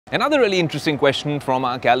Another really interesting question from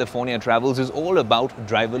our California travels is all about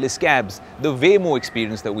driverless cabs, the Waymo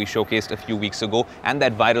experience that we showcased a few weeks ago and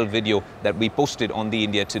that viral video that we posted on the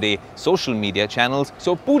India Today social media channels.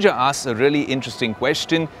 So Pooja asks a really interesting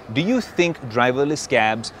question. Do you think driverless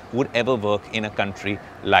cabs would ever work in a country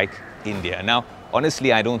like India? Now,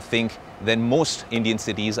 honestly, I don't think that most Indian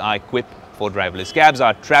cities are equipped for driverless cabs.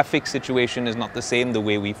 Our traffic situation is not the same, the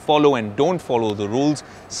way we follow and don't follow the rules,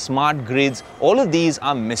 smart grids, all of these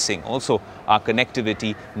are missing. Also, our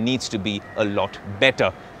connectivity needs to be a lot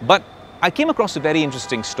better. But I came across a very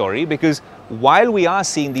interesting story because while we are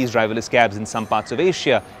seeing these driverless cabs in some parts of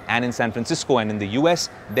Asia and in San Francisco and in the US,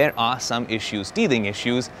 there are some issues, teething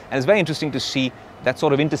issues, and it's very interesting to see that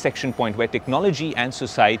sort of intersection point where technology and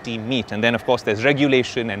society meet. And then, of course, there's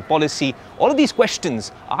regulation and policy. All of these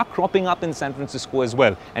questions are cropping up in San Francisco as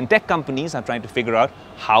well. And tech companies are trying to figure out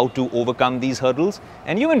how to overcome these hurdles.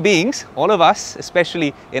 And human beings, all of us,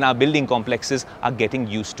 especially in our building complexes, are getting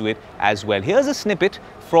used to it as well. Here's a snippet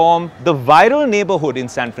from the viral neighborhood in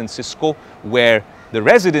San Francisco where the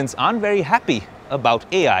residents aren't very happy about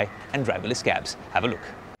AI and driverless cabs. Have a look.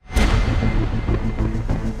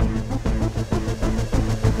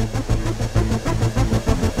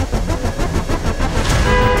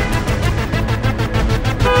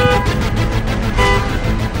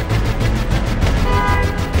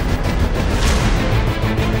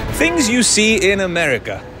 Things you see in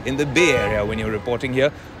America, in the Bay Area when you're reporting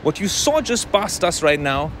here. What you saw just past us right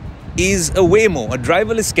now is a Waymo, a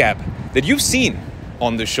driverless cab that you've seen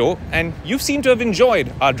on the show, and you seem to have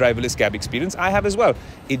enjoyed our driverless cab experience. I have as well.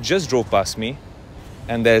 It just drove past me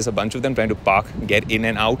and there's a bunch of them trying to park, get in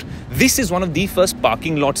and out. This is one of the first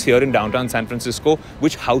parking lots here in downtown San Francisco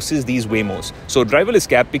which houses these Waymos. So a driverless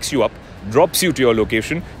cab picks you up, drops you to your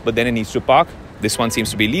location, but then it needs to park. This one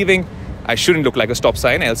seems to be leaving. I shouldn't look like a stop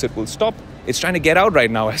sign, else it will stop. It's trying to get out right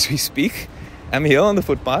now as we speak. I'm here on the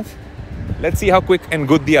footpath. Let's see how quick and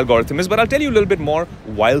good the algorithm is, but I'll tell you a little bit more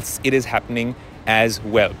whilst it is happening as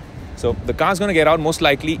well. So the car's going to get out, most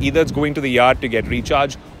likely either it's going to the yard to get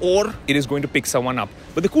recharged or it is going to pick someone up.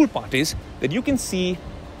 But the cool part is that you can see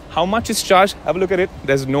how much is charged. Have a look at it.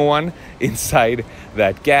 There's no one inside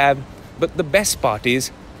that cab. But the best part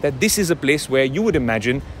is that this is a place where you would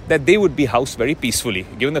imagine that they would be housed very peacefully,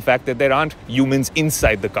 given the fact that there aren't humans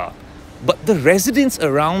inside the car. But the residents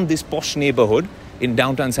around this posh neighborhood in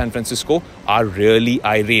downtown San Francisco are really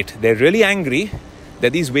irate. They're really angry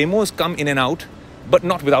that these Waymos come in and out, but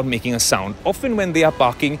not without making a sound. Often when they are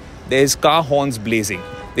parking, there's car horns blazing.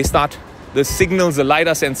 They start, the signals, the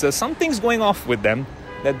LiDAR sensors, something's going off with them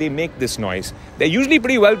that they make this noise. They're usually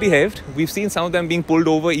pretty well behaved. We've seen some of them being pulled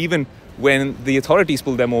over even when the authorities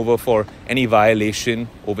pull them over for any violation,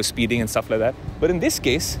 over speeding and stuff like that. But in this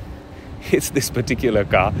case, it's this particular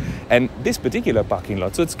car and this particular parking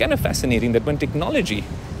lot. So it's kind of fascinating that when technology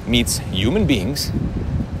meets human beings,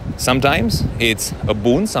 sometimes it's a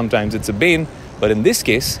boon, sometimes it's a bane. But in this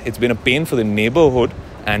case, it's been a pain for the neighborhood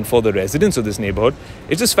and for the residents of this neighborhood.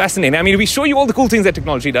 It's just fascinating. I mean, we show you all the cool things that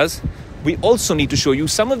technology does. We also need to show you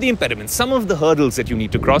some of the impediments, some of the hurdles that you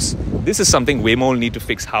need to cross. This is something Waymo will need to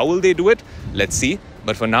fix. How will they do it? Let's see.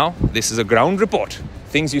 But for now, this is a ground report.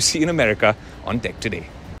 Things you see in America on Tech Today.